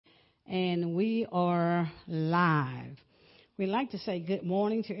and we are live. We'd like to say good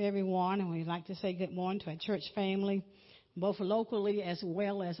morning to everyone, and we'd like to say good morning to our church family, both locally as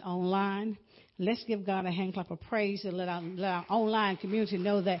well as online. Let's give God a hand clap of praise and let our online community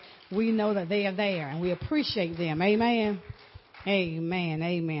know that we know that they are there, and we appreciate them. Amen. Amen.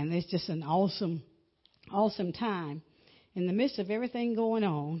 Amen. It's just an awesome time. In the midst of everything going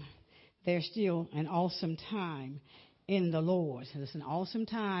on, there's still an awesome time in the Lord. It's an awesome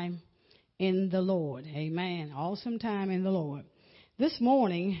time in the Lord. Amen. Awesome time in the Lord. This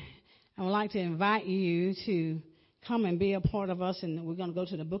morning, I would like to invite you to come and be a part of us, and we're going to go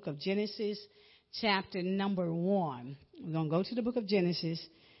to the book of Genesis, chapter number 1. We're going to go to the book of Genesis,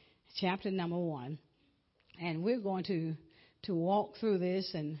 chapter number 1, and we're going to walk through this,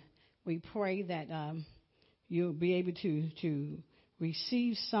 and we pray that you'll be able to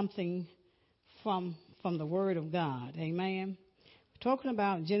receive something from the Word of God. Amen. We're talking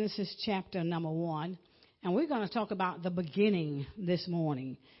about Genesis chapter number 1, and we're going to talk about the beginning this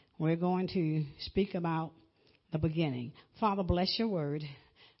morning. We're going to speak about the beginning. Father, bless your word.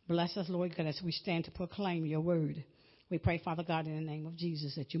 Bless us, Lord God, as we stand to proclaim your word. We pray, Father God, in the name of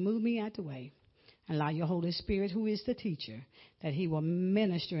Jesus, that you move me out the way. Allow your Holy Spirit, who is the teacher, that he will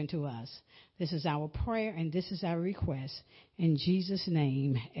minister into us. This is our prayer and this is our request. In Jesus'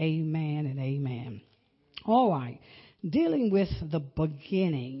 name, amen and amen. All right. Dealing with the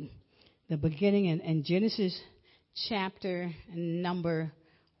beginning in Genesis chapter number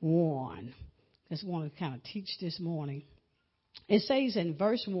 1. Just want to kind of teach this morning. It says in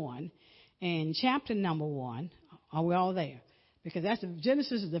verse 1, in chapter number 1, are we all there? Because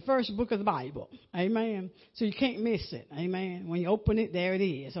Genesis is the first book of the Bible. Amen. So you can't miss it. Amen. When you open it, there it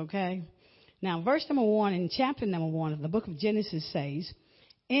is. Okay. Now, verse number 1 in chapter number 1 of the book of Genesis says,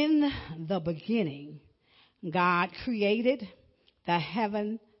 in the beginning, God created the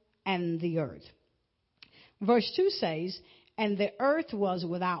heaven and the earth. Verse 2 says, and the earth was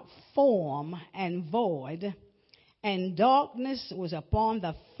without form and void, and darkness was upon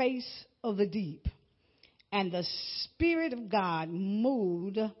the face of the deep. And the Spirit of God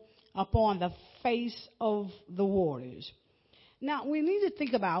moved upon the face of the waters. Now, we need to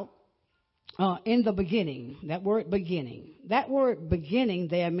think about in the beginning, that word beginning. That word beginning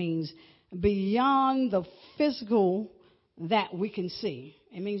there means beyond the physical that we can see.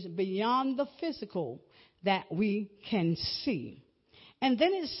 It means beyond the physical that we can see. And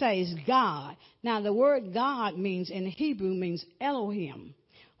then it says God. Now, the word God means in Hebrew means Elohim.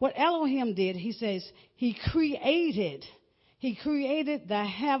 What Elohim did, he says, he created the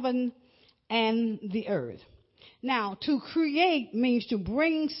heaven and the earth. Now, to create means to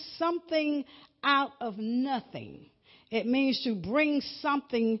bring something out of nothing. It means to bring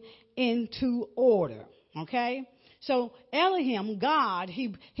something into order. Okay? So Elohim, God,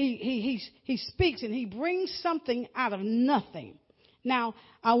 he speaks and he brings something out of nothing. Now,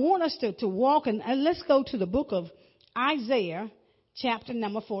 I want us to walk and let's go to the book of Isaiah, chapter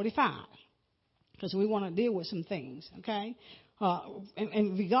number 45, because we want to deal with some things, okay?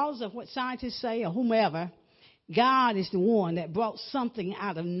 And regardless of what scientists say or whomever, God is the one that brought something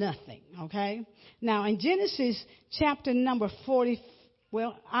out of nothing, okay? Now, in Genesis chapter number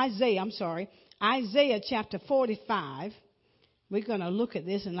Isaiah chapter 45, we're going to look at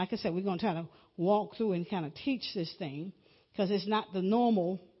this, and like I said, we're going to try to walk through and kind of teach this thing, because it's not the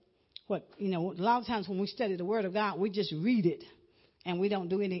normal, a lot of times when we study the Word of God, we just read it. And we don't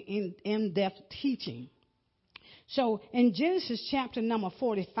do any in-depth teaching. So in Genesis chapter number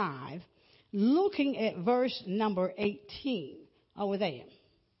 45, looking at verse number 18 over there.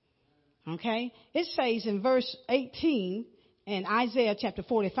 Okay? It says in verse 18 in Isaiah chapter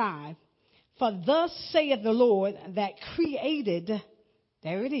 45, for thus saith the Lord that created,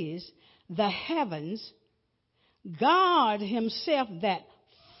 there it is, the heavens, God himself that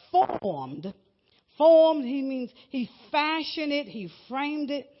formed, he means he fashioned it, he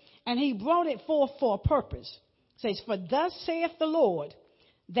framed it, and he brought it forth for a purpose. It says, for thus saith the Lord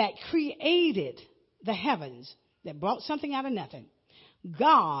that created the heavens, that brought something out of nothing.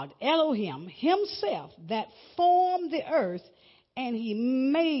 God, Elohim, himself that formed the earth, and he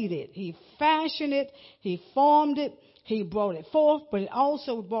made it. He fashioned it, he formed it, he brought it forth, but it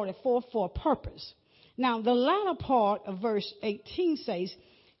also brought it forth for a purpose. Now, the latter part of verse 18 says,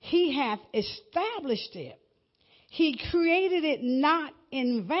 he hath established it. He created it not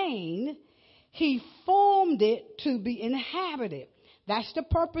in vain. He formed it to be inhabited. That's the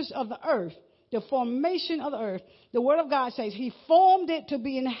purpose of the earth, the formation of the earth. The Word of God says he formed it to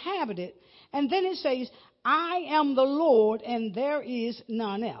be inhabited. And then it says, I am the Lord and there is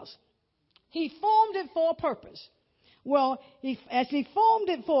none else. He formed it for a purpose. Well, as he formed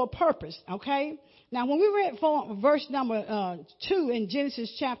it for a purpose, okay? Now, when we read verse number 2 in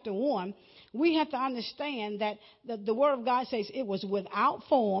Genesis chapter 1, we have to understand that the Word of God says it was without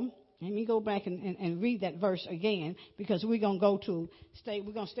form. Let me go back and read that verse again, because we're going to stay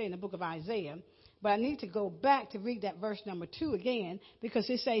in the book of Isaiah. But I need to go back to read that verse number 2 again, because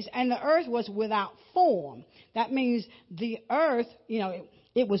it says, and the earth was without form. That means the earth,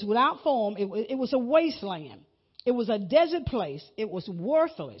 it was without form. It was a wasteland. It was a desert place. It was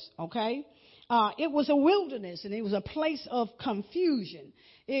worthless, okay? It was a wilderness, and it was a place of confusion.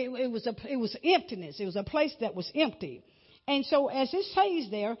 It was emptiness. It was a place that was empty. And so as it says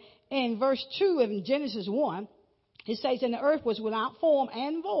there in verse 2 of Genesis 1, it says, and the earth was without form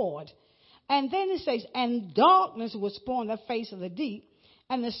and void. And then it says, and darkness was upon the face of the deep,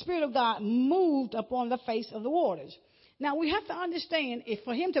 and the Spirit of God moved upon the face of the waters. Now, we have to understand, if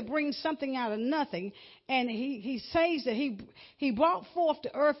for him to bring something out of nothing, and he says that he brought forth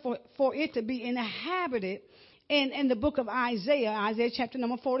the earth for it to be inhabited in the book of Isaiah chapter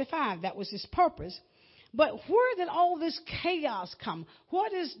number 45. That was his purpose. But where did all this chaos come?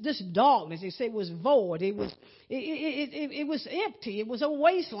 What is this darkness? They say it was void. It was empty. It was a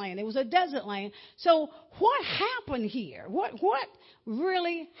wasteland. It was a desert land. So what happened here? What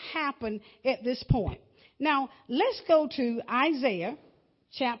really happened at this point? Now, let's go to Isaiah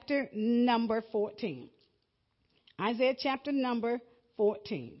chapter number 14. Isaiah chapter number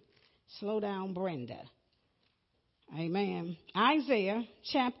 14. Slow down, Brenda. Amen. Isaiah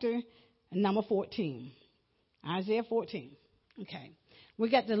chapter number 14. Isaiah 14. Okay. We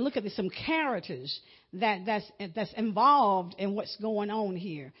got to look at some characters that's involved in what's going on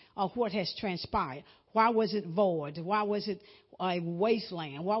here, or what has transpired. Why was it void? Why was it a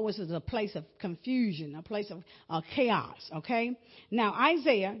wasteland? Why was it a place of confusion, a place of chaos? Okay. Now,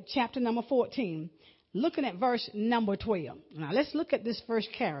 Isaiah chapter number 14, looking at verse number 12. Now, let's look at this first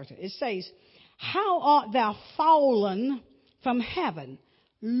character. It says, how art thou fallen from heaven,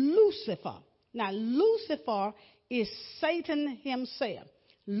 Lucifer? Now, Lucifer is Satan himself.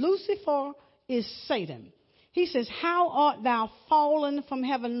 Lucifer is Satan. He says, how art thou fallen from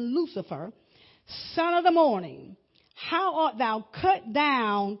heaven, Lucifer, son of the morning? How art thou cut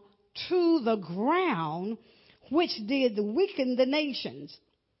down to the ground, which did weaken the nations?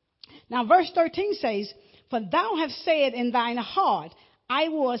 Now, verse 13 says, for thou hast said in thine heart, I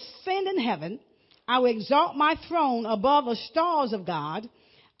will ascend in heaven. I will exalt my throne above the stars of God.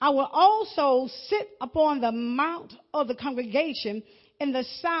 I will also sit upon the mount of the congregation in the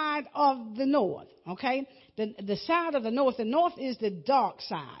side of the north. Okay? The side of the north. The north is the dark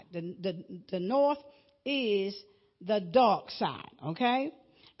side. The north is the dark side. Okay?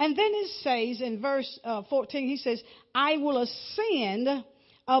 And then it says in verse 14, he says, I will ascend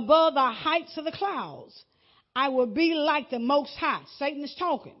above the heights of the clouds. I will be like the Most High. Satan is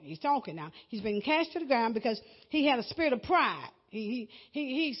talking. He's talking now. He's been cast to the ground because he had a spirit of pride. He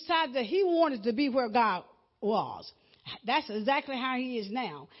decided that he wanted to be where God was. That's exactly how he is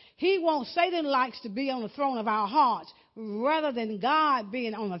now. Satan likes to be on the throne of our hearts rather than God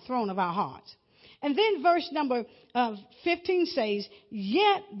being on the throne of our hearts. And then verse number 15 says,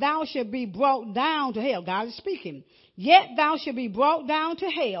 yet thou shalt be brought down to hell. God is speaking. Yet thou shalt be brought down to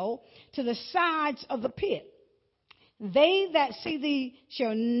hell, to the sides of the pit. They that see thee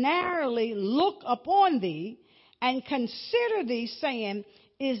shall narrowly look upon thee and consider thee, saying,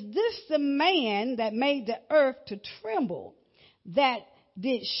 is this the man that made the earth to tremble, that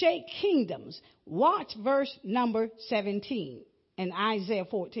did shake kingdoms? Watch verse number 17 in Isaiah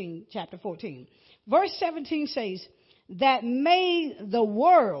 14, chapter 14. Verse 17 says, that made the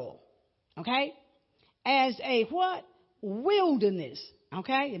world, okay, as a what? Wilderness.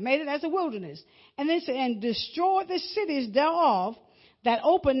 Okay, it made it as a wilderness. And then said, and destroyed the cities thereof, that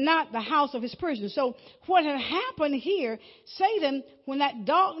opened not the house of his prison. So what had happened here, Satan, when that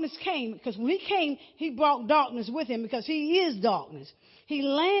darkness came, because when he came, he brought darkness with him, because he is darkness. He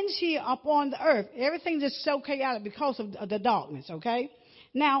lands here upon the earth. Everything's just so chaotic because of the darkness, okay?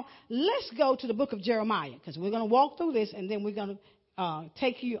 Now, let's go to the book of Jeremiah, because we're going to walk through this, and then we're going to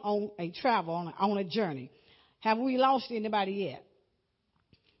take you on a travel, on a journey. Have we lost anybody yet?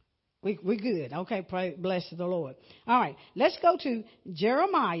 We're good. Okay, bless the Lord. All right, let's go to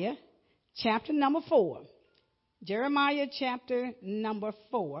Jeremiah chapter number 4. Jeremiah chapter number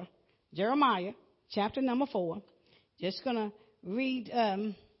 4. Jeremiah chapter number 4. Just going to read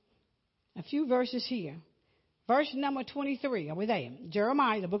a few verses here. Verse number 23. Are we there?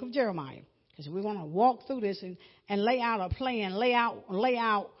 Jeremiah, the book of Jeremiah. Because we want to walk through this and lay out a plan, lay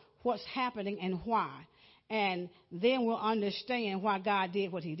out what's happening and why. And then we'll understand why God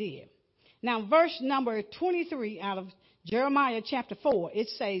did what he did. Now, verse number 23 out of Jeremiah chapter 4, it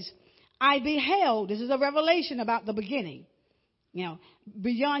says, I beheld, this is a revelation about the beginning,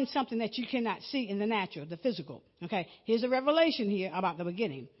 beyond something that you cannot see in the natural, the physical. Okay, here's a revelation here about the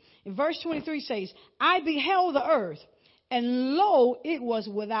beginning. In verse 23 says, I beheld the earth, and lo, it was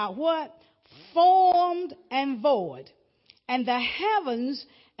without what? Formed and void. And the heavens,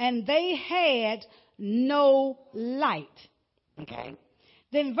 and they had no light. Okay.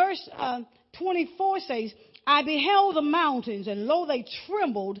 Then verse 24 says, I beheld the mountains, and lo, they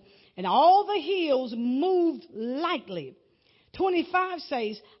trembled, and all the hills moved lightly. 25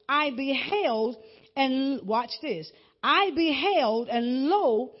 says, I beheld, and watch this. I beheld, and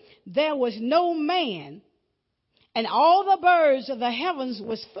lo, there was no man, and all the birds of the heavens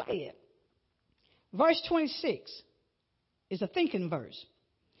was fled. Verse 26 is a thinking verse.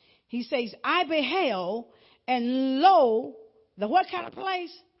 He says, I beheld, and lo, the what kind of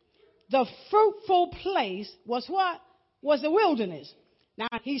place? The fruitful place was what? Was the wilderness. Now,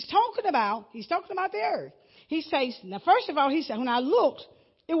 he's talking about the earth. He says, now, first of all, he said, when I looked,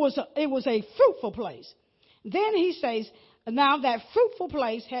 it was a fruitful place. Then he says, now that fruitful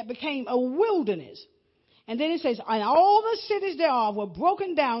place had became a wilderness. And then it says, and all the cities thereof were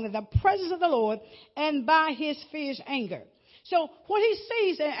broken down in the presence of the Lord and by his fierce anger. So what he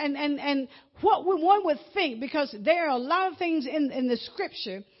sees and what one would think, because there are a lot of things in the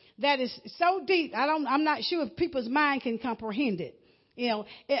scripture that is so deep, I'm not sure if people's mind can comprehend it.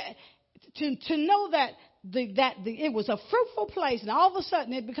 To know that it was a fruitful place, and all of a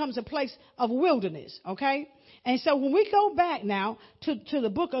sudden it becomes a place of wilderness. Okay. And so when we go back now to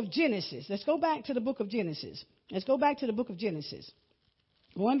the book of Genesis, let's go back to the book of Genesis.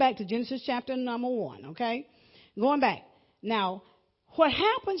 Going back to Genesis chapter number 1, okay? Going back. Now, what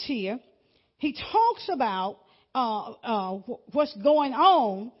happens here, he talks about what's going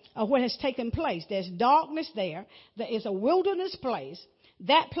on, what has taken place. There's darkness there. There is a wilderness place.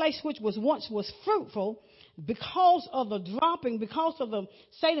 That place which once was fruitful, because of the dropping, because of the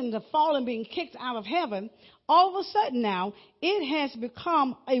Satan, the falling, being kicked out of heaven, all of a sudden now it has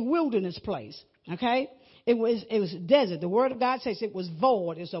become a wilderness place. Okay, it was desert. The Word of God says it was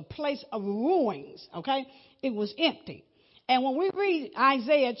void. It's a place of ruins. Okay, it was empty. And when we read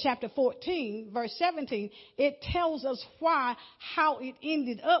Isaiah chapter 14, verse 17, it tells us how it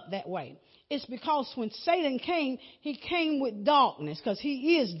ended up that way. It's because when Satan came, he came with darkness, because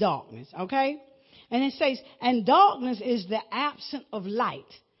he is darkness. Okay. And it says, and darkness is the absence of light.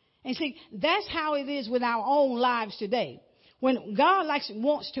 And see, that's how it is with our own lives today. When God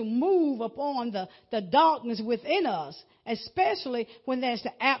wants to move upon the darkness within us, especially when there's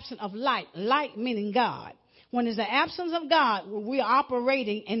the absence of light. Light meaning God. When there's the absence of God, we're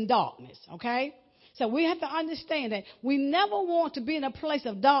operating in darkness. Okay? So we have to understand that we never want to be in a place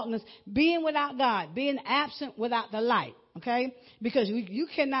of darkness, being without God, being absent without the light. Okay? Because you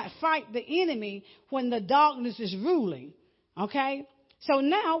cannot fight the enemy when the darkness is ruling. Okay? So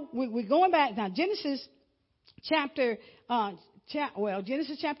now we're going back now. Genesis chapter 1,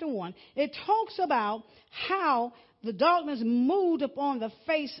 it talks about how the darkness moved upon the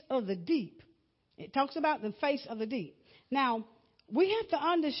face of the deep. It talks about the face of the deep. Now, we have to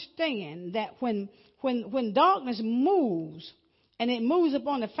understand that when darkness moves, and it moves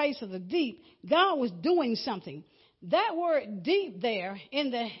upon the face of the deep, God was doing something. That word deep there in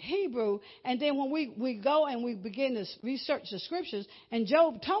the Hebrew, and then when we go and we begin to research the scriptures, and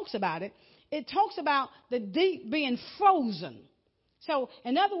Job talks about it, it talks about the deep being frozen. So,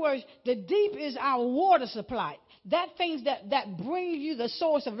 in other words, the deep is our water supply. That things that bring you the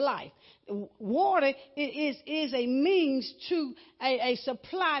source of life. Water is a means to a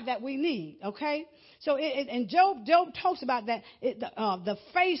supply that we need, okay? So, and Job talks about that, the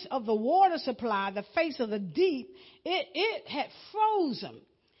face of the water supply, the face of the deep, it had frozen.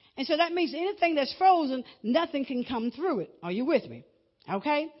 And so that means anything that's frozen, nothing can come through it. Are you with me?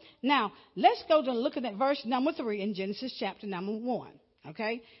 Okay? Now, let's go to looking at verse number 3 in Genesis chapter number 1.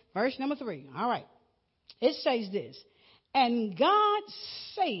 Okay? Verse number 3. All right. It says this, and God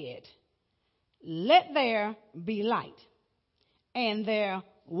said, let there be light. And there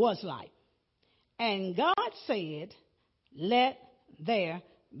was light. And God said, let there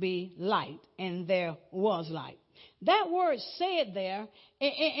be light. And there was light. That word said there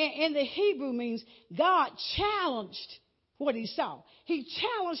in the Hebrew means God challenged what he saw. He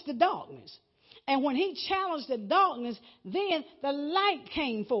challenged the darkness. And when he challenged the darkness, then the light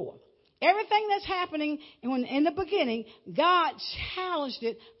came forth. Everything that's happening in the beginning, God challenged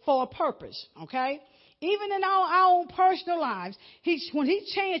it for a purpose, okay? Even in our own personal lives, when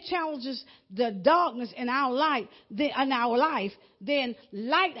he challenges the darkness in our life, then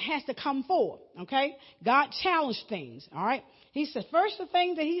light has to come forth. Okay? God challenged things. All right? He said, first the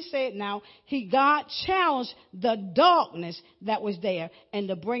thing that he said now, God challenged the darkness that was there and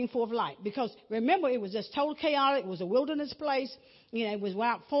to bring forth light. Because remember, it was just total chaotic. It was a wilderness place. You know, it was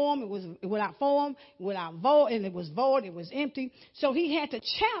without form. It was without void, and it was void. It was empty. So he had to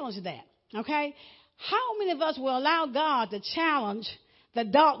challenge that. Okay? How many of us will allow God to challenge the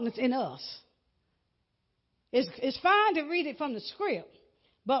darkness in us? It's fine to read it from the script,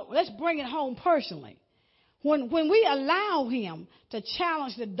 but let's bring it home personally. When we allow him to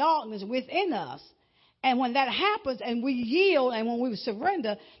challenge the darkness within us, and when that happens and we yield and when we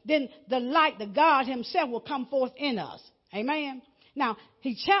surrender, then the light, the God himself will come forth in us. Amen. Now,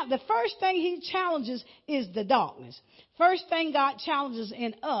 the first thing he challenges is the darkness. First thing God challenges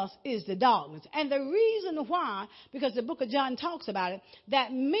in us is the darkness. And the reason why, because the book of John talks about it,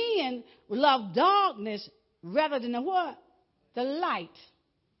 that men love darkness rather than the what? The light.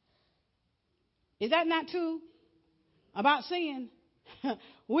 Is that not true about sin?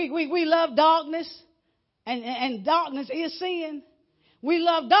 we love darkness, and darkness is sin. We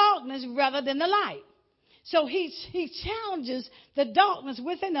love darkness rather than the light. So he challenges the darkness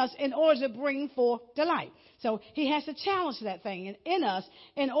within us in order to bring forth the light. So he has to challenge that thing in us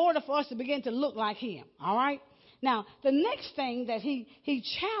in order for us to begin to look like him. All right? Now, the next thing that he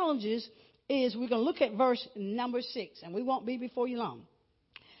challenges is, we're going to look at verse number 6, and we won't be before you long.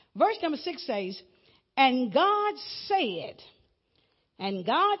 Verse number 6 says, And God said,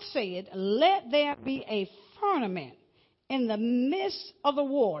 let there be a firmament in the midst of the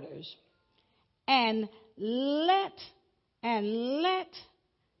waters, and let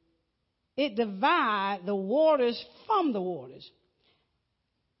it divide the waters from the waters.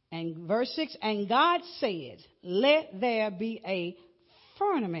 And verse 6, and God said, let there be a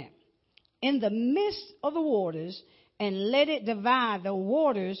firmament in the midst of the waters, and let it divide the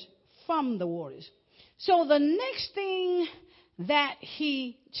waters from the waters. So the next thing that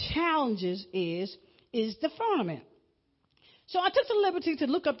he challenges is the firmament. So I took the liberty to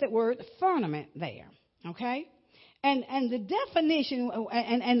look up that word firmament there. Okay? And the definition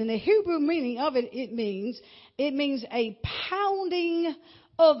and the Hebrew meaning of it, it means a pounding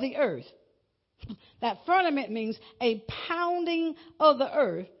of the earth. That firmament means a pounding of the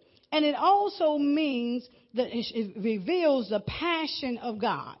earth. And it also means that it reveals the passion of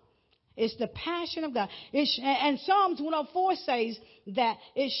God. It's the passion of God. And Psalms 104 says that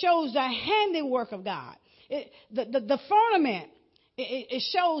it shows the handiwork of God. The firmament, it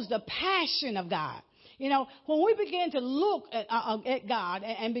shows the passion of God. You know, when we begin to look at God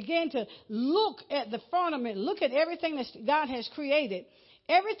and begin to look at the firmament, look at everything that God has created,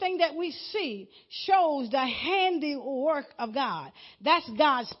 everything that we see shows the handiwork of God. That's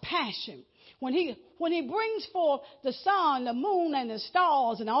God's passion. When he brings forth the sun, the moon, and the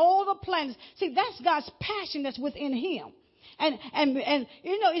stars, and all the planets, see, that's God's passion that's within him. And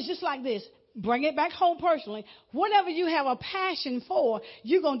you know, it's just like this. Bring it back home personally. Whatever you have a passion for,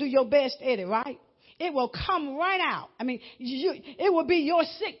 you're going to do your best at it, right? It will come right out. I mean, it will be your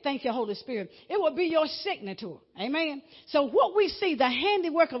thank you, Holy Spirit. It will be your signature. Amen. So what we see, the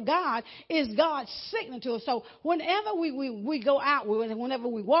handiwork of God, is God's signature. So whenever we go out, whenever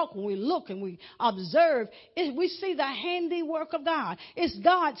we walk, when we look and we observe, we see the handiwork of God. It's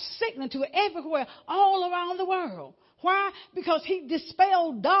God's signature everywhere, all around the world. Why? Because he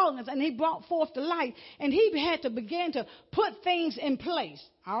dispelled darkness and he brought forth the light, and he had to begin to put things in place.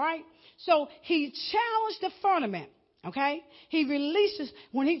 All right? So he challenged the firmament. Okay? He releases,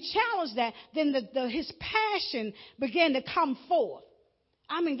 when he challenged that, then his passion began to come forth.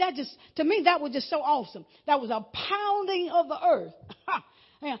 I mean, to me, that was just so awesome. That was a pounding of the earth.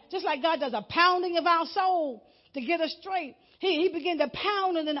 Yeah, just like God does a pounding of our soul to get us straight. He began to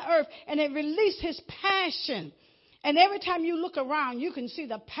pound it in the earth, and it released his passion. And every time you look around, you can see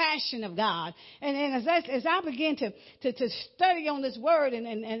the passion of God. And as I begin to study on this word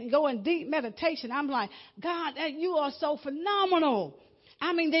and go in deep meditation, I'm like, God, you are so phenomenal.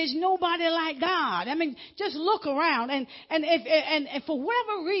 I mean, there's nobody like God. I mean, just look around. And for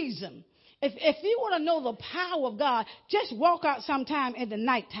whatever reason, if you want to know the power of God, just walk out sometime in the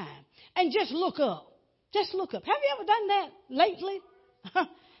nighttime and just look up. Just look up. Have you ever done that lately?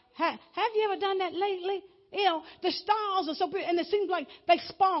 Have you ever done that lately? You know, the stars are so big, and it seems like they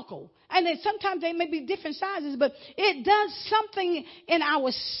sparkle. And then sometimes they may be different sizes, but it does something in our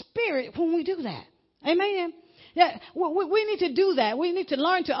spirit when we do that. Amen? Yeah, we need to do that. We need to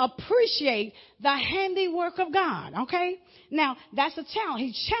learn to appreciate the handiwork of God, okay? Now, that's a challenge.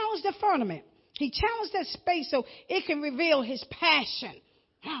 He challenged the firmament. He challenged that space so it can reveal his passion.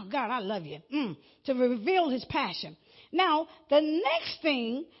 Oh, God, I love you. To reveal his passion. Now, the next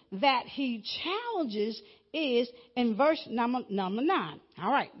thing that he challenges is in verse number 9.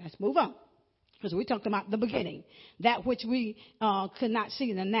 All right, let's move on. Because we talked about the beginning. That which we could not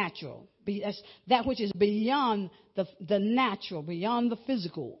see in the natural. That which is beyond the natural, beyond the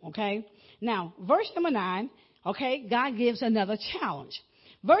physical. Okay? Now, verse number 9, okay, God gives another challenge.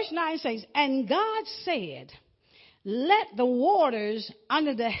 Verse 9 says, and God said, let the waters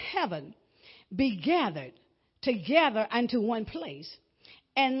under the heaven be gathered together unto one place,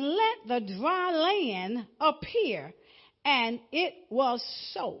 and let the dry land appear. And it was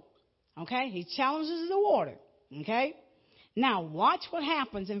so. Okay, he challenges the water. Okay, now watch what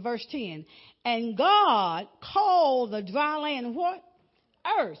happens in verse 10. And God called the dry land what?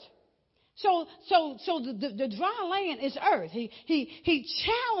 Earth. So the dry land is earth. He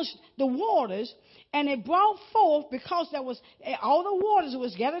challenged the waters, and it brought forth, because there was all the waters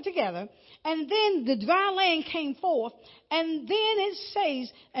was gathered together, and then the dry land came forth, and then it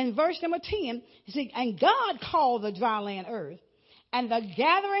says in verse number 10, and God called the dry land earth, and the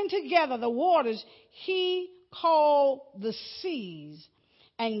gathering together the waters he called the seas,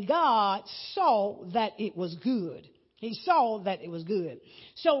 and God saw that it was good. He saw that it was good.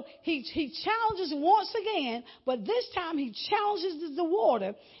 So he challenges once again, but this time he challenges the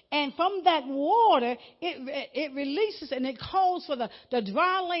water. And from that water, it releases and it calls for the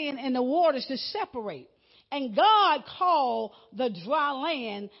dry land and the waters to separate. And God called the dry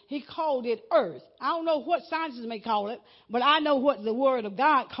land, he called it earth. I don't know what scientists may call it, but I know what the word of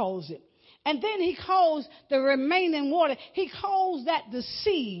God calls it. And then he calls the remaining water, he calls that the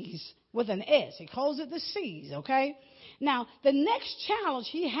seas with an S. He calls it the seas, okay? Now, the next challenge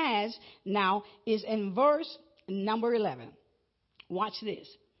he has now is in verse number 11. Watch this.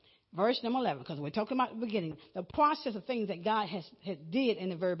 Verse number 11, because we're talking about the beginning, the process of things that God had did in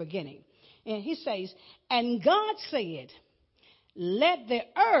the very beginning. And he says, and God said, let the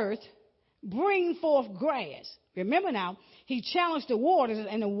earth bring forth grass. Remember now, he challenged the waters,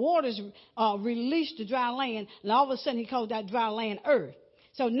 and the waters released the dry land, and all of a sudden he called that dry land earth.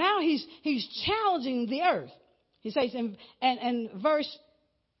 So now he's challenging the earth. He says in verse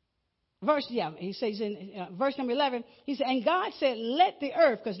number 11, he said, and God said, let the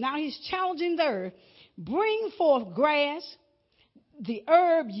earth, because now he's challenging the earth, bring forth grass, the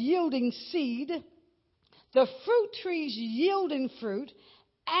herb yielding seed, the fruit trees yielding fruit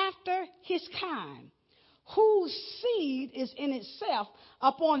after his kind, whose seed is in itself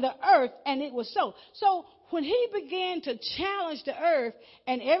upon the earth, and it was so. So when he began to challenge the earth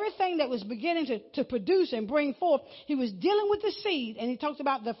and everything that was beginning to produce and bring forth, he was dealing with the seed, and he talked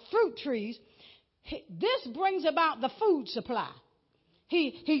about the fruit trees. This brings about the food supply.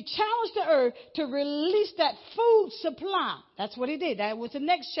 He challenged the earth to release that food supply. That's what he did. That was the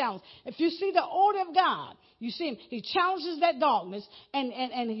next challenge. If you see the order of God, you see him. He challenges that darkness, and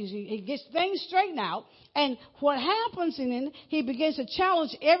he gets things straightened out. And what happens in it, he begins to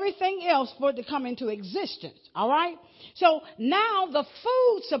challenge everything else for it to come into existence. All right? So now the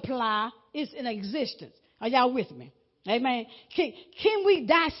food supply is in existence. Are y'all with me? Amen. Can we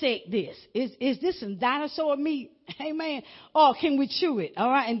dissect this? Is this some dinosaur meat? Amen. Or can we chew it? All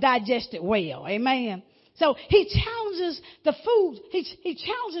right, and digest it well. Amen. So he challenges the food. He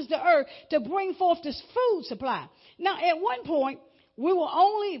challenges the earth to bring forth this food supply. Now, at one point, we were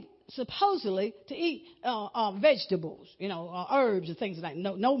only supposedly to eat vegetables, herbs and things like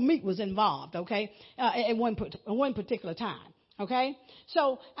that. No meat was involved. Okay, at one particular time. Okay?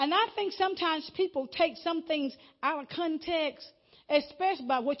 So, and I think sometimes people take some things out of context, especially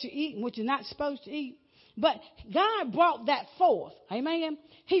by what you eat and what you're not supposed to eat. But God brought that forth. Amen?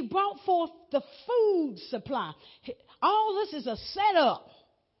 He brought forth the food supply. All this is a setup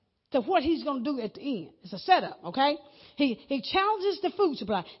to what he's going to do at the end. It's a setup, okay? He challenges the food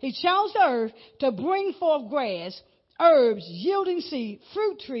supply. He challenged the earth to bring forth grass, herbs yielding seed,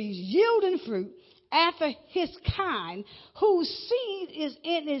 fruit trees yielding fruit, after his kind, whose seed is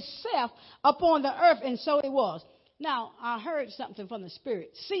in itself upon the earth, and so it was. Now, I heard something from the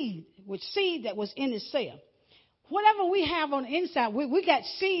Spirit. Seed that was in itself. Whatever we have on the inside, we got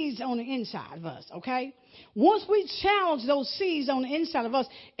seeds on the inside of us, okay? Once we challenge those seeds on the inside of us,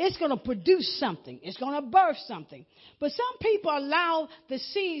 it's going to produce something. It's going to birth something. But some people allow the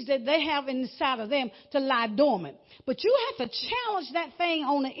seeds that they have inside of them to lie dormant. But you have to challenge that thing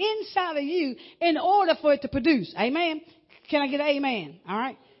on the inside of you in order for it to produce. Amen? Can I get an amen? All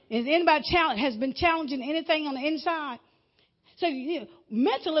right? Is anybody has been challenging anything on the inside? So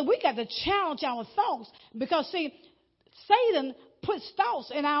mentally, we got to challenge our thoughts because, see, Satan puts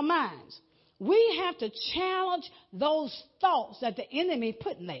thoughts in our minds. we have to challenge those thoughts that the enemy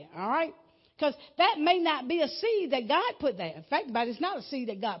put in there, all right? Because that may not be a seed that God put there. In fact, but it's not a seed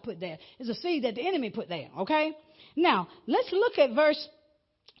that God put there. It's a seed that the enemy put there, okay? Now, let's look at verse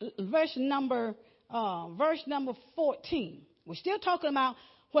number 14. We're still talking about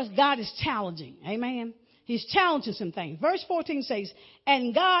what God is challenging, amen? He's challenging some things. Verse 14 says,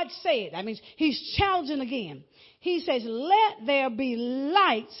 and God said, that means he's challenging again. He says, let there be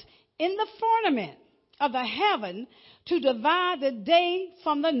lights in the firmament of the heaven to divide the day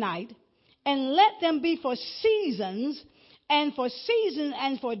from the night, and let them be for seasons and for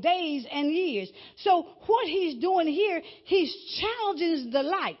days and years. So what he's doing here, he's challenging the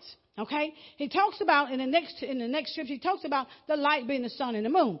lights. Okay, he talks about in the next scripture, he talks about the light being the sun and the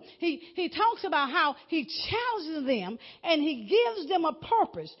moon. He talks about how he challenges them and he gives them a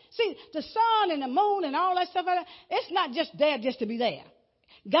purpose. See, the sun and the moon and all that stuff like that, it's not just there just to be there.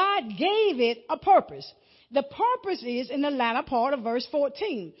 God gave it a purpose. The purpose is in the latter part of verse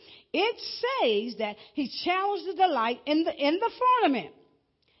 14. It says that he challenges the light in the firmament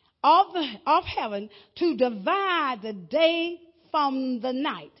of heaven to divide the day from the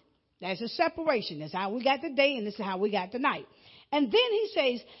night. That's a separation. That's how we got the day, and this is how we got the night. And then he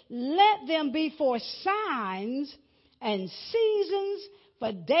says, let them be for signs and seasons,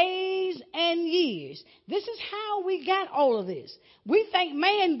 for days and years. This is how we got all of this. We think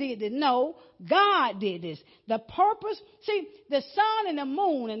man did it. No, God did this. The purpose, see, the sun and the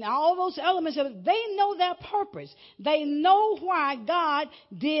moon and all those elements of it, they know their purpose. They know why God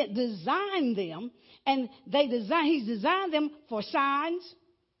did design them, and He's designed them for signs.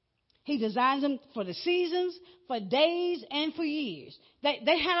 He designs them for the seasons, for days, and for years.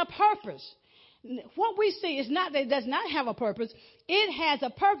 They had a purpose. What we see is not that it does not have a purpose. It has a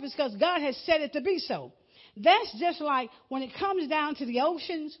purpose because God has said it to be so. That's just like when it comes down to the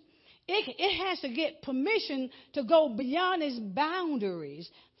oceans, it has to get permission to go beyond its boundaries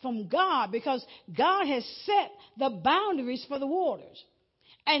from God because God has set the boundaries for the waters.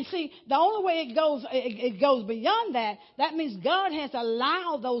 And see, the only way it goes beyond that, that means God has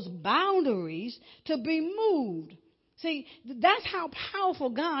allowed those boundaries to be moved. See, that's how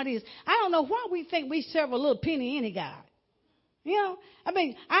powerful God is. I don't know why we think we serve a little penny any God. You know, I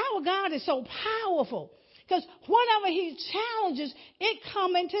mean, our God is so powerful because whatever he challenges, it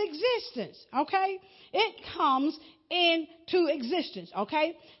comes into existence, okay? It comes into existence,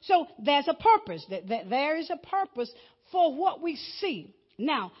 okay? So there's a purpose. There is a purpose for what we see.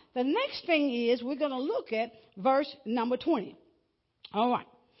 Now, the next thing is we're going to look at verse number 20. All right.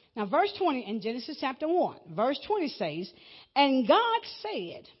 Now, verse 20 in Genesis chapter 1, verse 20 says, and God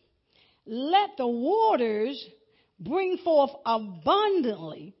said, let the waters bring forth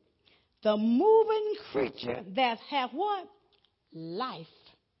abundantly the moving creature that have what? Life.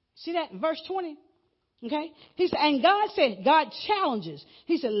 See that? Verse 20. Okay? He said, and God said, God challenges.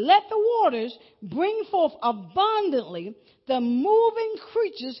 He said, let the waters bring forth abundantly the moving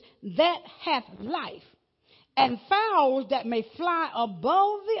creatures that have life, and fowls that may fly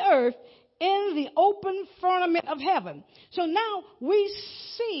above the earth in the open firmament of heaven. So now we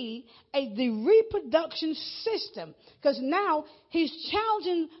see the reproduction system, because now he's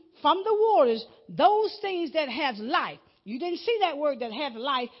challenging from the waters those things that have life. You didn't see that word that have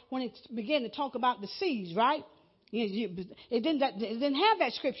life when it began to talk about the seas, right? It didn't have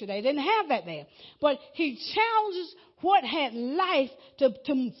that scripture there. It didn't have that there. But he challenges what had life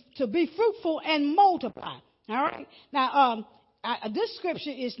to be fruitful and multiply. All right. Now, this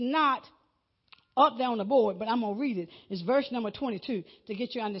scripture is not up there on the board, but I'm going to read it. It's verse number 22 to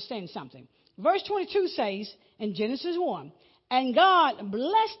get you to understand something. Verse 22 says in Genesis 1, and God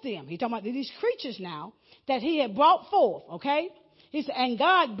blessed them. He's talking about these creatures now that he had brought forth. Okay. He said, and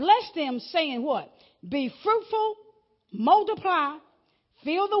God blessed them, saying what? Be fruitful, multiply,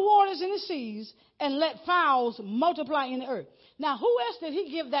 fill the waters in the seas, and let fowls multiply in the earth. Now, who else did he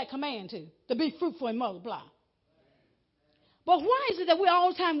give that command to be fruitful and multiply? But why is it that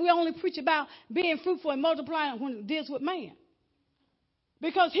all the time we only preach about being fruitful and multiplying when it deals with man?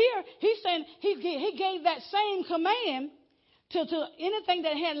 Because here he's saying he gave that same command to anything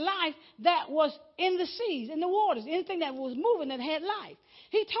that had life that was in the seas, in the waters, anything that was moving that had life.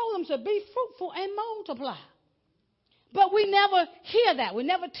 He told them to be fruitful and multiply. But we never hear that. We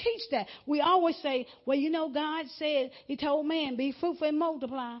never teach that. We always say, well, you know, God said, he told man, be fruitful and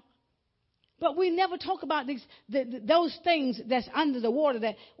multiply. But we never talk about those things that's under the water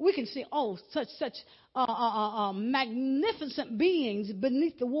that we can see, oh, such magnificent beings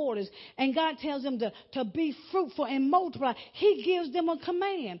beneath the waters. And God tells them to be fruitful and multiply. He gives them a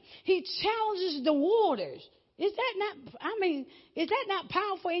command. He challenges the waters. Is that not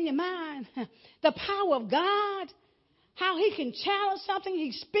powerful in your mind? The power of God, how he can challenge something,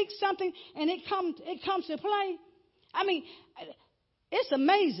 he speaks something, and it comes to play. I mean, it's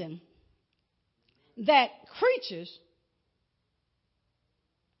amazing that creatures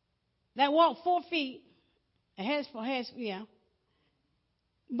that walk 4 feet,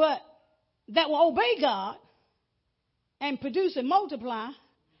 but that will obey God and produce and multiply,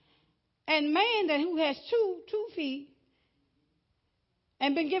 and man who has two feet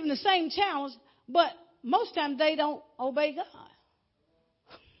and been given the same challenge, but most times they don't obey God.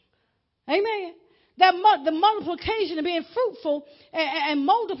 Amen. The multiplication of being fruitful and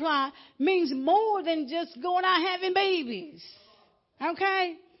multiply means more than just going out having babies.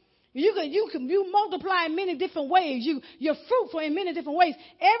 Okay? You multiply in many different ways. You're fruitful in many different ways.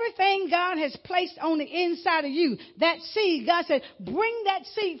 Everything God has placed on the inside of you, that seed, God said, bring that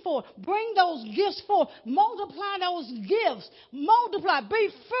seed forth. Bring those gifts forth. Multiply those gifts. Multiply. Be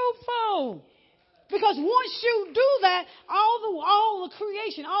fruitful. Because once you do that, all the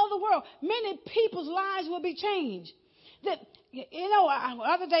creation, all the world, many people's lives will be changed. The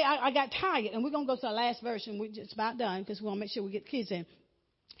other day I got tired, and we're going to go to the last verse, and we're just about done because we want to make sure we get the kids in.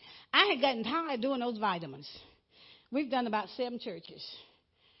 I had gotten tired doing those vitamins. We've done about 7 churches.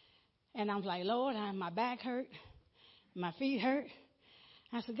 And I was like, Lord, my back hurt. My feet hurt.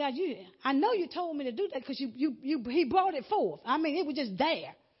 I said, God, I know you told me to do that because he brought it forth. I mean, it was just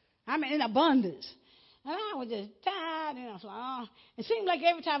there. I mean, in abundance. And I was just tired. And I was like, oh. It seemed like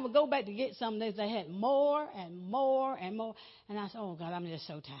every time I go back to get something, they had more and more and more. And I said, oh, God, I'm just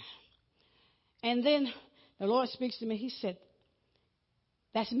so tired. And then the Lord speaks to me. He said,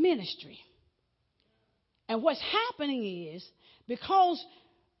 that's ministry. And what's happening is, because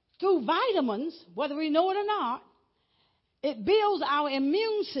through vitamins, whether we know it or not, it builds our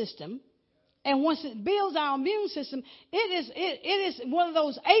immune system. And once it builds our immune system, it is one of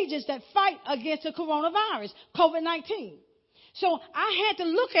those agents that fight against the coronavirus, COVID-19. So I had to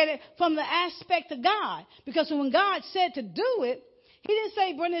look at it from the aspect of God. Because when God said to do it, he didn't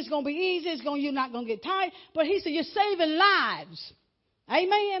say, Brenda, it's going to be easy. You're not going to get tired. But he said, you're saving lives.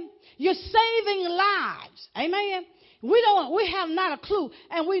 Amen. You're saving lives. Amen. We have not a clue.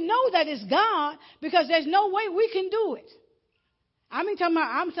 And we know that it's God because there's no way we can do it. I'm talking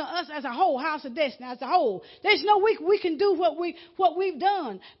us as a whole, House of Destiny as a whole. There's no way we can do what we've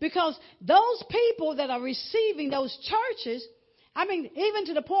done, because those people that are receiving those churches, I mean, even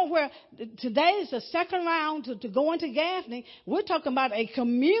to the point where today is the second round to go into Gaffney, we're talking about a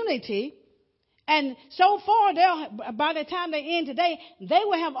community. And so far, by the time they end today, they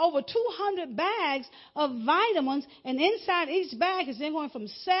will have over 200 bags of vitamins, and inside each bag is anywhere from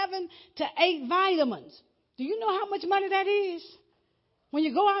 7 to 8 vitamins. Do you know how much money that is? When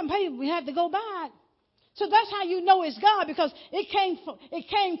you go out and pay, we have to go buy it. So that's how you know it's God, because it came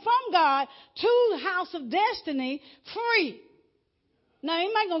from God to the House of Destiny free. Now,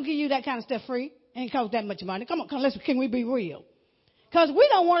 anybody going to give you that kind of stuff free? Ain't cost that much money. Come on, can we be real? Because we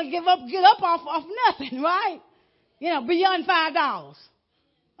don't want to get up off nothing, right? Beyond $5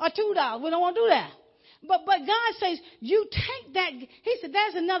 or $2. We don't want to do that. But God says, you take that. He said,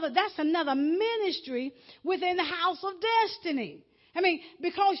 that's another ministry within the House of Destiny. I mean,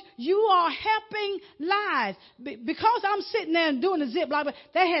 because you are helping lives. Because I'm sitting there and doing a Ziploc, but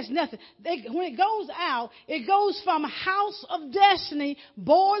that has nothing. When it goes out, it goes from House of Destiny,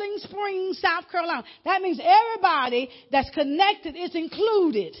 Boiling Springs, South Carolina. That means everybody that's connected is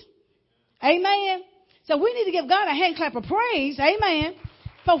included. Amen. So we need to give God a hand clap of praise. Amen.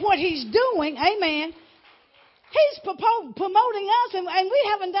 For what he's doing. Amen. He's promoting us, and we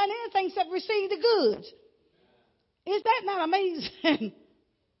haven't done anything except receive the goods. Is that not amazing?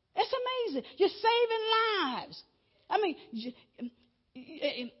 It's amazing. You're saving lives. I mean,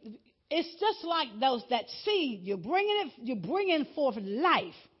 it's just like that seed. You're bringing forth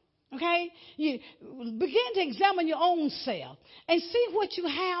life. Okay? You begin to examine your own self and see what you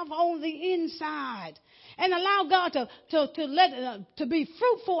have on the inside, and allow God to be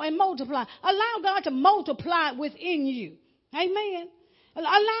fruitful and multiply. Allow God to multiply within you. Amen.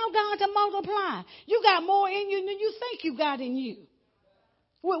 Allow God to multiply. You got more in you than you think you got in you.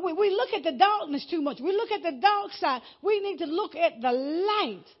 We look at the darkness too much. We look at the dark side. We need to look at the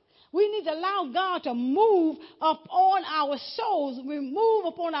light. We need to allow God to move upon our souls, move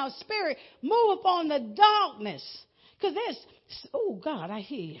upon our spirit, move upon the darkness. Because God, I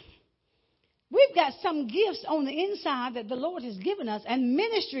hear you. We've got some gifts on the inside that the Lord has given us, and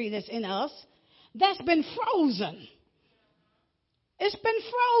ministry that's in us that's been frozen. It's been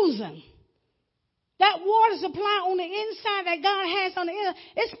frozen. That water supply on the inside that God has on the inside,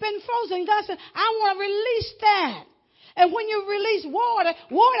 it's been frozen. God said, I want to release that. And when you release water,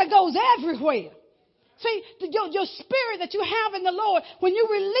 water goes everywhere. See, your spirit that you have in the Lord, when you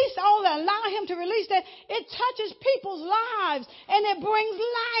release all that, allow him to release that, it touches people's lives and it brings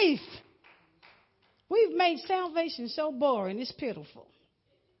life. We've made salvation so boring, it's pitiful.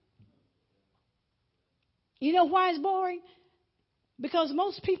 You know why it's boring? Because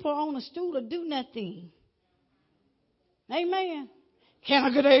most people are on a stool to do nothing. Amen. Can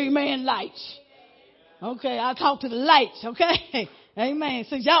I get an amen lights? Okay, I'll talk to the lights, okay? Amen.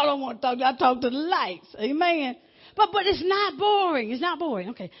 Since y'all don't want to talk, I talk to the lights. Amen. But it's not boring. It's not boring.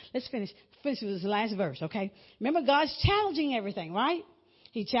 Okay, let's finish. Finish with this last verse, okay? Remember, God's challenging everything, right?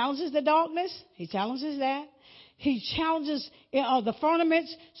 He challenges the darkness. He challenges that. He challenges the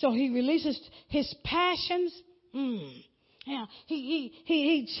firmaments, so he releases his passions. Yeah,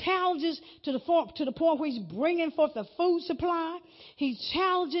 he challenges to the point where he's bringing forth the food supply. He's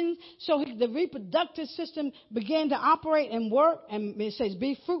challenging so the reproductive system began to operate and work. And it says,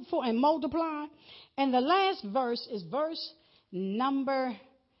 be fruitful and multiply. And the last verse is verse number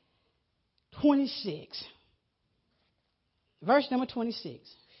 26. Verse number 26.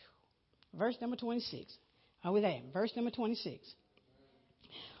 Verse number 26. Are we there? Verse number 26.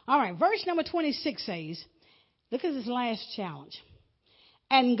 All right, verse number 26 says, look at this last challenge.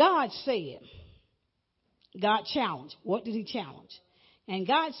 And God said, God challenged. What did he challenge? And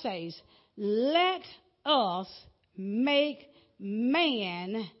God says, let us make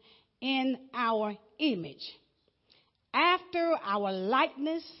man in our image, after our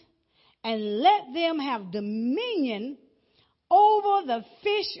likeness, and let them have dominion over the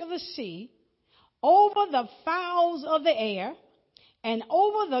fish of the sea, over the fowls of the air, and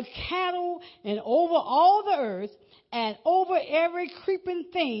over the cattle, and over all the earth, and over every creeping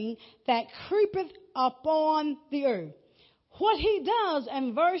thing that creepeth upon the earth. What he does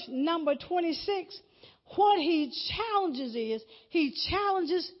in verse number 26, what he challenges is, he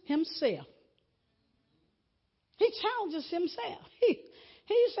challenges himself. He challenges himself.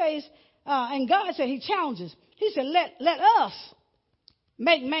 He says, and God said, he challenges. He said, let us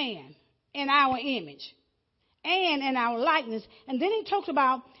make man in our image and in our likeness. And then he talks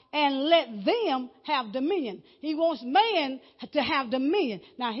about, and let them have dominion. He wants man to have dominion.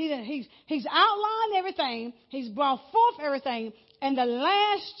 Now, he's outlined everything. He's brought forth everything. And the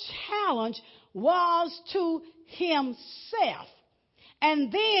last challenge was to himself.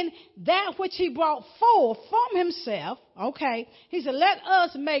 And then that which he brought forth from himself, okay, he said, let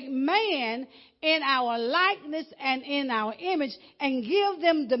us make man in our likeness and in our image and give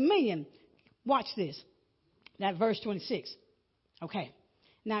them dominion. Watch this. That verse 26. Okay.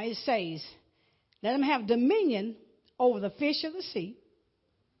 Now it says, let them have dominion over the fish of the sea,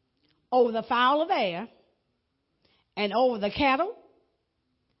 over the fowl of the air, and over the cattle,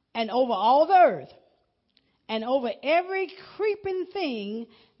 and over all the earth, and over every creeping thing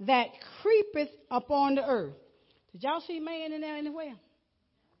that creepeth upon the earth. Did y'all see man in there anywhere?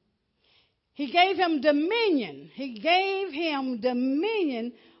 He gave him dominion. He gave him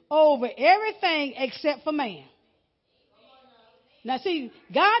dominion over everything except for man. Now see,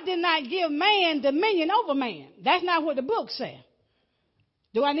 God did not give man dominion over man. That's not what the book said.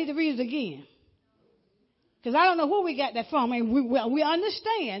 Do I need to read it again? Because I don't know where we got that from. And we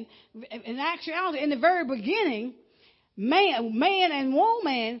understand, in actuality, in the very beginning, man and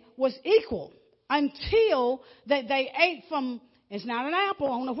woman was equal until that they ate from, it's not an apple,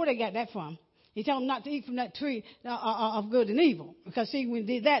 I don't know where they got that from. He told them not to eat from that tree of good and evil. Because see, when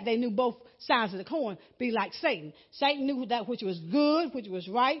they did that, they knew both sides of the coin, be like Satan. Satan knew that which was good, which was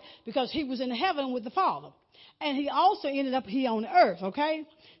right, because he was in heaven with the Father. And he also ended up here on the earth, okay?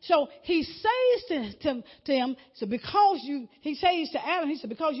 So he says to him, so he says to Adam, he said,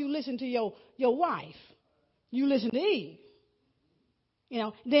 because you listen to your wife, you listen to Eve. You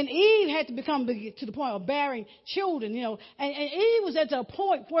know, then Eve had to become to the point of bearing children, you know, and Eve was at the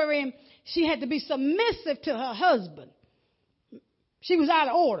point wherein she had to be submissive to her husband. She was out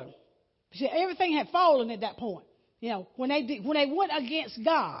of order. Everything had fallen at that point, you know, when they went against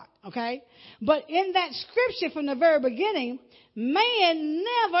God, okay? But in that scripture from the very beginning, man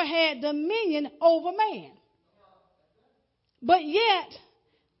never had dominion over man. But yet,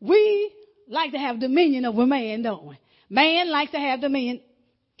 we like to have dominion over man, don't we? Man likes to have dominion.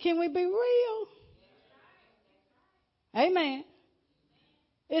 Can we be real? Amen.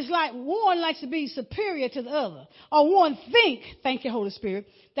 It's like one likes to be superior to the other. Or one thank you, Holy Spirit,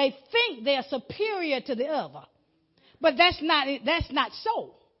 they think they're superior to the other. But that's not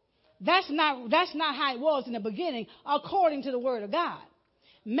so. That's not how it was in the beginning, according to the Word of God.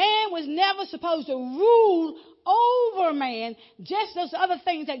 Man was never supposed to rule over man, just those other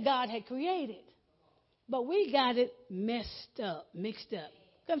things that God had created. But we got it mixed up.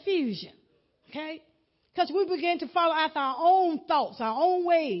 Confusion. Okay? Because we begin to follow after our own thoughts, our own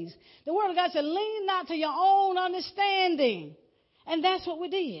ways. The Word of God said, lean not to your own understanding. And that's what we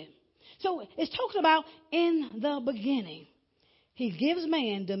did. So it's talking about in the beginning. He gives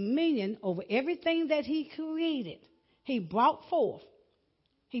man dominion over everything that he created. He brought forth.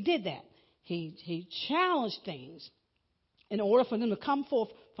 He did that. He challenged things in order for them to come forth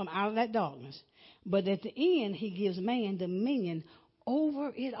from out of that darkness. But at the end, he gives man dominion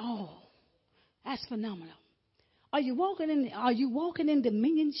over it all. That's phenomenal. Are you walking in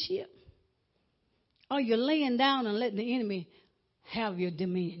dominionship? Are you laying down and letting the enemy have your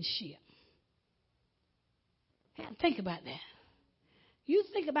dominionship? Think about that. You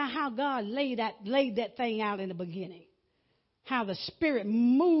think about how God laid that thing out in the beginning. How the Spirit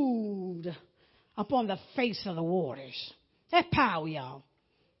moved upon the face of the waters. That's power, y'all.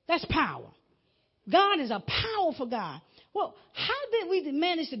 That's power. God is a powerful God. Well, how did we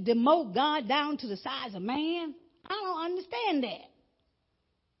manage to demote God down to the size of man? I don't understand that.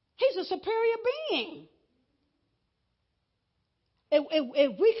 He's a superior being.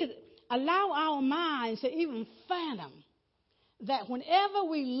 If we could allow our minds to even fathom that whenever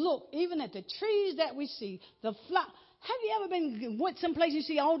we look, even at the trees that we see, the flower. Have you ever went someplace you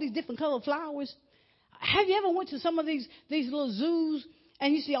see all these different colored flowers? Have you ever went to some of these little zoos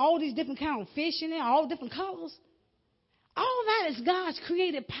and you see all these different kind of fish in there, all different colors? All that is God's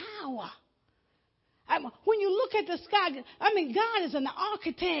created power. When you look at the sky, God is an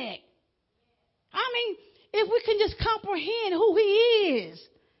architect. If we can just comprehend who He is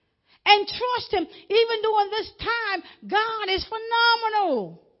and trust Him, even during this time, God is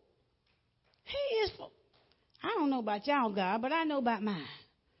phenomenal. He is. I don't know about y'all, God, but I know about mine.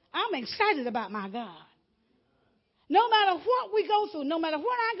 I'm excited about my God. No matter what we go through, no matter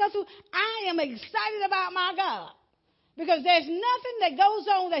what I go through, I am excited about my God. Because there's nothing that goes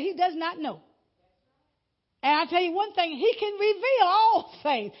on that He does not know. And I'll tell you one thing, He can reveal all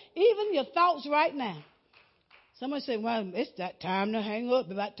things, even your thoughts right now. Somebody said, well, it's that time to hang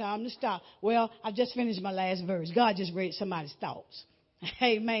up, about time to stop. Well, I just finished my last verse. God just read somebody's thoughts.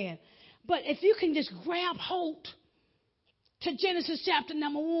 Amen. But if you can just grab hold to Genesis chapter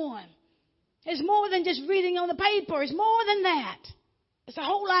number 1, it's more than just reading on the paper. It's more than that. It's a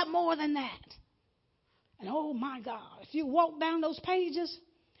whole lot more than that. And oh my God, if you walk down those pages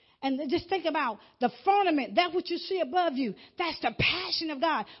and just think about the firmament, that what you see above you, that's the passion of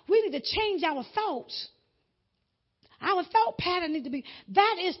God. We need to change our thoughts. Our thought pattern needs to be,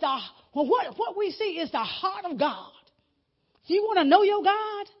 that is what we see is the heart of God. If you want to know your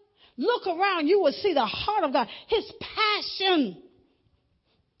God, look around, you will see the heart of God. His passion.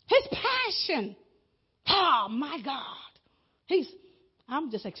 His passion. Oh, my God.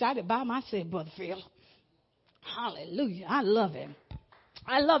 I'm just excited by myself, Brother Phil. Hallelujah. I love Him.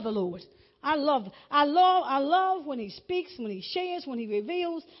 I love the Lord. I love when He speaks, when He shares, when He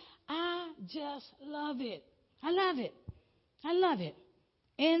reveals. I just love it. I love it. I love it.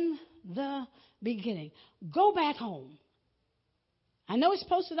 In the beginning. Go back home. I know it's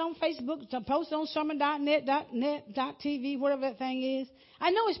posted on Facebook, it's posted on sermon.net.tv, whatever that thing is.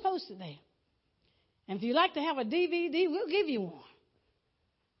 I know it's posted there. And if you'd like to have a DVD, we'll give you one.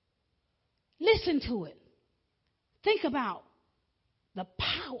 Listen to it. Think about the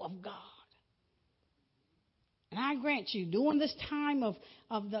power of God. And I grant you, during this time of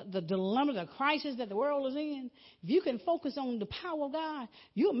the dilemma, the crisis that the world is in, if you can focus on the power of God,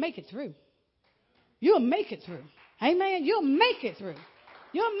 you'll make it through. You'll make it through. Amen. You'll make it through.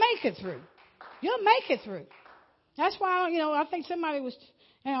 You'll make it through. You'll make it through. That's why, I think somebody was,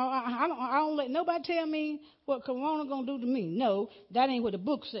 I don't let nobody tell me what Corona going to do to me. No, that ain't what the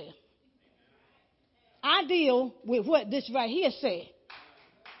book said. I deal with what this right here said.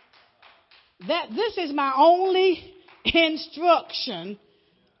 That this is my only instruction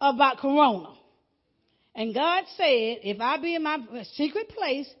about Corona. And God said, if I be in my secret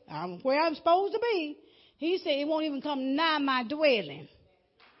place, where I'm supposed to be, He said it won't even come nigh my dwelling.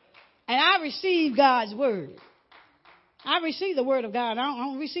 And I receive God's word. I receive the word of God. I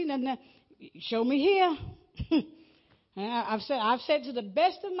don't receive nothing. Show me here. And I've said to the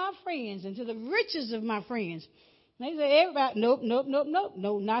best of my friends and to the richest of my friends. They say, everybody, nope,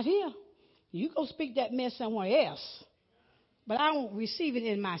 no, not here. You go speak that mess somewhere else. But I won't receive it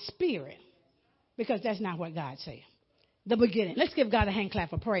in my spirit because that's not what God said. The beginning. Let's give God a hand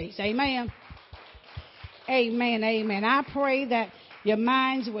clap of praise. Amen. Amen, amen. I pray that your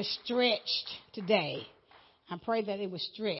minds were stretched today. I pray that it was stretched.